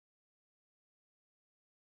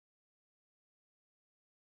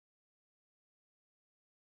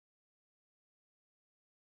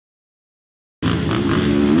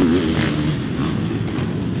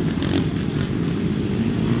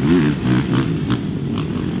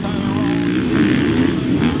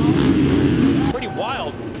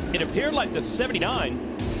at the 79.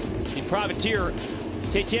 The privateer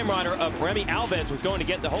KTM rider of Remy Alves was going to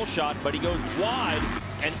get the whole shot, but he goes wide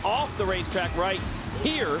and off the racetrack right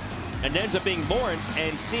here, and ends up being Lawrence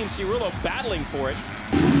and Cirulo battling for it.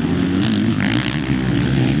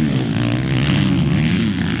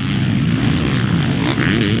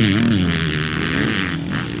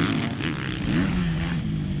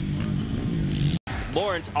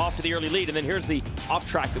 Lawrence off to the early lead, and then here's the off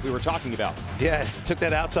track that we were talking about. Yeah, took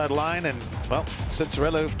that outside line, and well,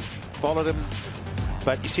 Cirulo followed him,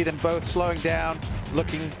 but you see them both slowing down,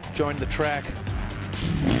 looking, join the track.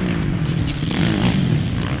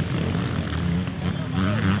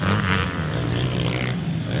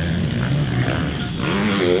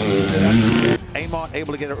 Amon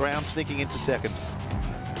able to get it around, sneaking into second.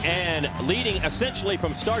 And leading essentially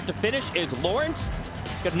from start to finish is Lawrence.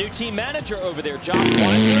 Got a new team manager over there, Josh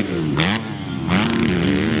Weisler.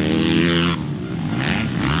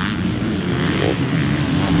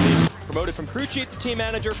 Promoted from crew chief to team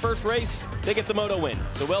manager, first race, they get the moto win.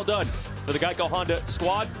 So well done for the Geico Honda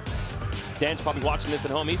squad. Dan's probably watching this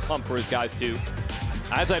at home. He's pumped for his guys too.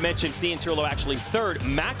 As I mentioned, Cirulo actually third.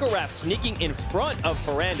 McElrath sneaking in front of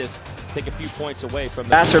Ferrandis. Take a few points away from the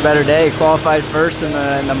faster, better day. Qualified first in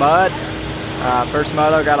the mud. First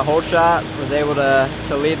moto, got a whole shot. Was able to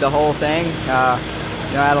lead the whole thing. You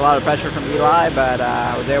know, I had a lot of pressure from Eli, but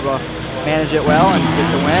I was able to manage it well and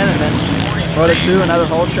get the win. And then Moto 2, another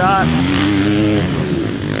whole shot.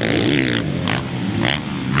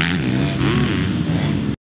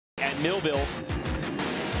 At Millville,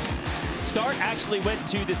 start actually went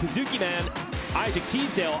to the Suzuki man, Isaac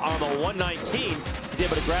Teasdale, on the 119. He's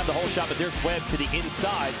able to grab the whole shot, but there's Webb to the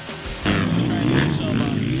inside.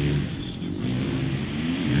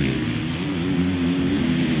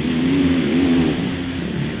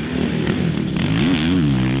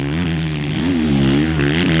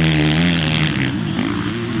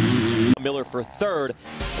 Miller for third.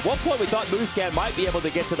 At one point we thought Muscat might be able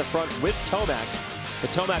to get to the front with Tomac,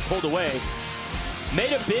 but Tomac pulled away.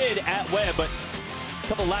 Made a bid at Webb, but a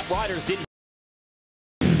couple lap riders didn't.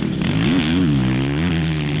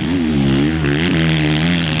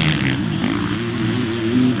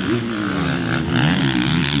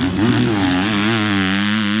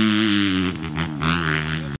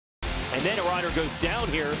 And then a rider goes down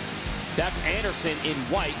here. That's Anderson in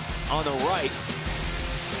white on the right.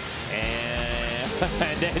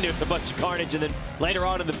 And then there's a bunch of carnage, and then later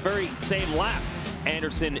on in the very same lap,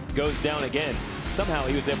 Anderson goes down again. Somehow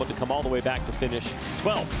he was able to come all the way back to finish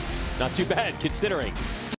 12th. Not too bad, considering.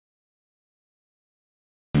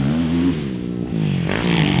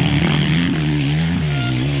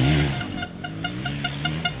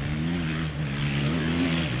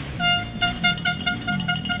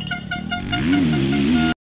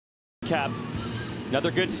 Cap,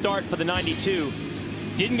 another good start for the 92.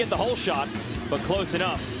 Didn't get the whole shot, but close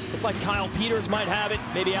enough. Looked like Kyle Peters might have it,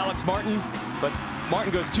 maybe Alex Martin, but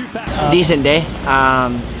Martin goes too fast. Decent day.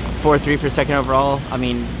 4-3 for second overall. I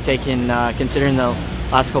mean, considering the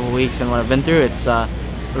last couple of weeks and what I've been through, it's a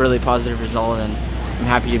really positive result, and I'm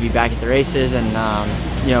happy to be back at the races, and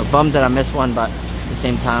you know, bummed that I missed one, but at the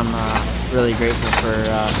same time, really grateful for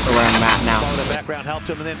where I'm at now. The background helped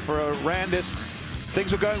him, and then for Randis,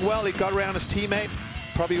 things were going well. He got around his teammate.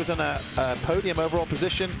 Probably was in a podium overall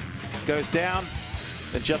position, goes down.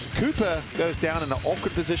 Then Justin Cooper goes down in an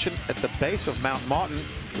awkward position at the base of Mount Martin.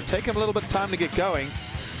 It would take him a little bit of time to get going.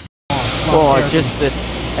 Well, it's just this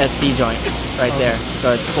SC joint right there.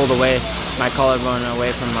 So it's pulled away, my collarbone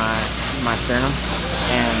away from my sternum.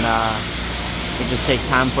 And it just takes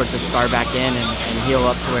time for it to scar back in and heal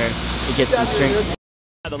up to where it gets some strength.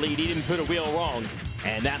 The lead, he didn't put a wheel wrong.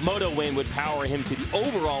 And that moto win would power him to the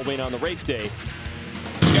overall win on the race day.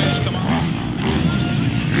 Guys, come on.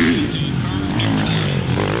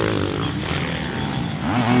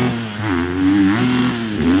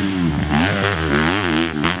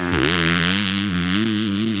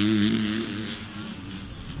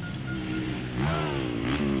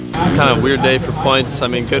 Kind of weird day for points. I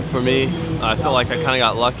mean, good for me. I feel like I kind of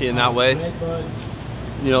got lucky in that way.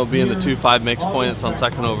 You know, being the 2.5 makes points on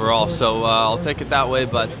second overall, so I'll take it that way.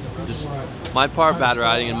 But just my part, bad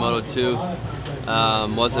riding in Moto 2.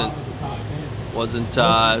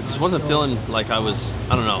 Just wasn't feeling like I was,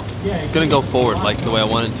 I don't know, gonna go forward like the way I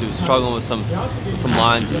wanted to. Struggling with some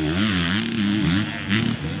lines.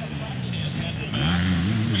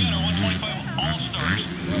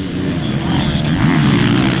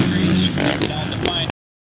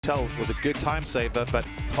 Tell was a good time saver, but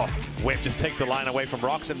Webb just takes the line away from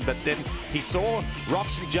Roxon. But then he saw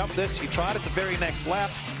Roxon jump this. He tried it the very next lap,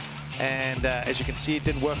 And as you can see, it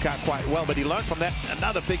didn't work out quite well, but he learned from that.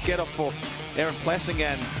 Another big get-off for Aaron Plessing,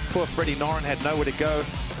 and poor Freddie Noren had nowhere to go.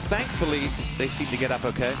 Thankfully, they seem to get up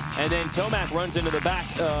okay. And then Tomac runs into the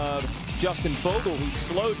back of Justin Bogle, who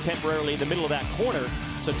slowed temporarily in the middle of that corner.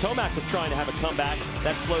 So Tomac was trying to have a comeback.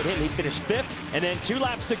 That slowed him. He finished 5th, and then 2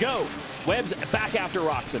 laps to go. Webb's back after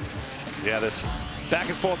Roxon. Yeah, this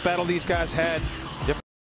back-and-forth battle these guys had. The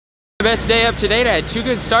best day up to date. I had 2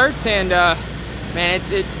 good starts, and man,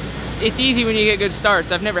 it's easy when you get good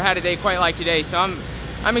starts. I've never had a day quite like today, so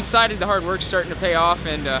I'm excited. The hard work's starting to pay off,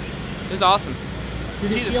 and it was awesome.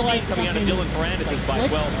 You see the steam coming out of Dylan Ferrandis'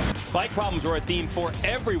 bike. Well, bike problems were a theme for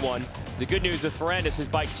everyone. The good news with Ferrandis, his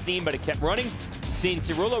bike steamed, but it kept running. Seeing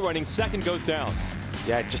Cirulo running second goes down.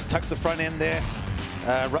 Yeah, it just tucks the front end there.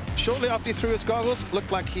 Shortly after he threw his goggles,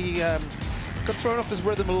 looked like he got thrown off his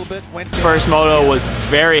rhythm a little bit. First moto was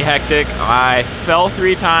very hectic. I fell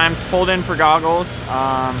 3 times, pulled in for goggles.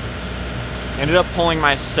 Ended up pulling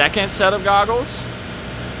my second set of goggles.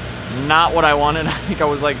 Not what I wanted. I think I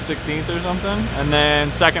was like 16th or something. And then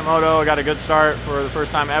second moto, I got a good start for the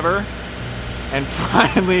first time ever. And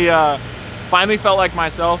finally felt like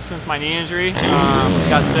myself since my knee injury.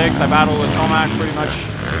 Got 6th. I battled with Tomac pretty much,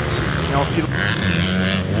 you know, a few.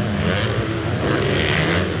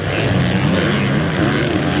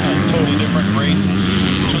 Totally different race.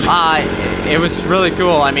 It was really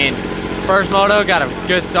cool. I mean, first moto, got a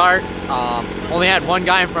good start. Only had 1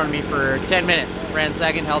 guy in front of me for 10 minutes. Ran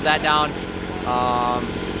second, held that down.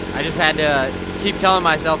 I just had to keep telling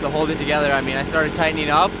myself to hold it together. I mean, I started tightening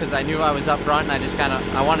up because I knew I was up front, and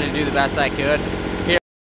I wanted to do the best I could. Here.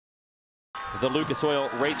 The Lucas Oil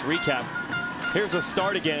race recap. Here's a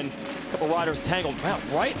start again. A couple riders tangled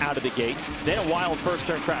right out of the gate. Then a wild first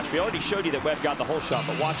turn crash. We already showed you that Webb got the whole shot,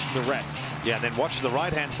 but watch the rest. Yeah, and then watch the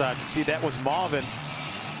right-hand side and see that was Marvin.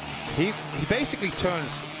 He basically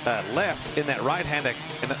turns left in that right-hander,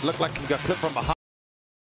 and it looked like he got clipped from behind.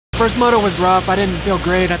 First moto was rough. I didn't feel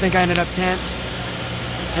great. I think I ended up 10th.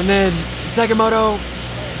 And then second moto,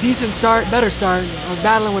 decent start, better start. I was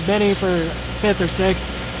battling with Benny for 5th or 6th.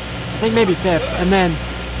 I think maybe 5th. And then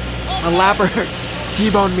a lapper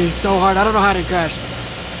T-boned me so hard. I don't know how to crash.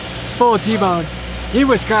 Full T-bone. He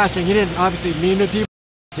was crashing. He didn't obviously mean to T-bone.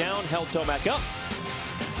 Down, held Tomac up.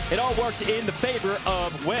 It all worked in the favor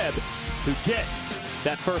of Webb, who gets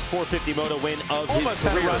that first 450 moto win of Almost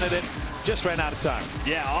his career. had a run at it, just ran out of time.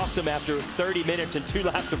 Yeah, awesome after 30 minutes and 2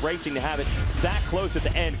 laps of racing to have it that close at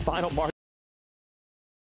the end. Final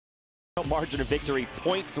margin of victory,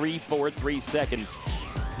 0.343 seconds.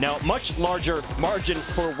 Now, much larger margin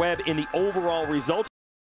for Webb in the overall results.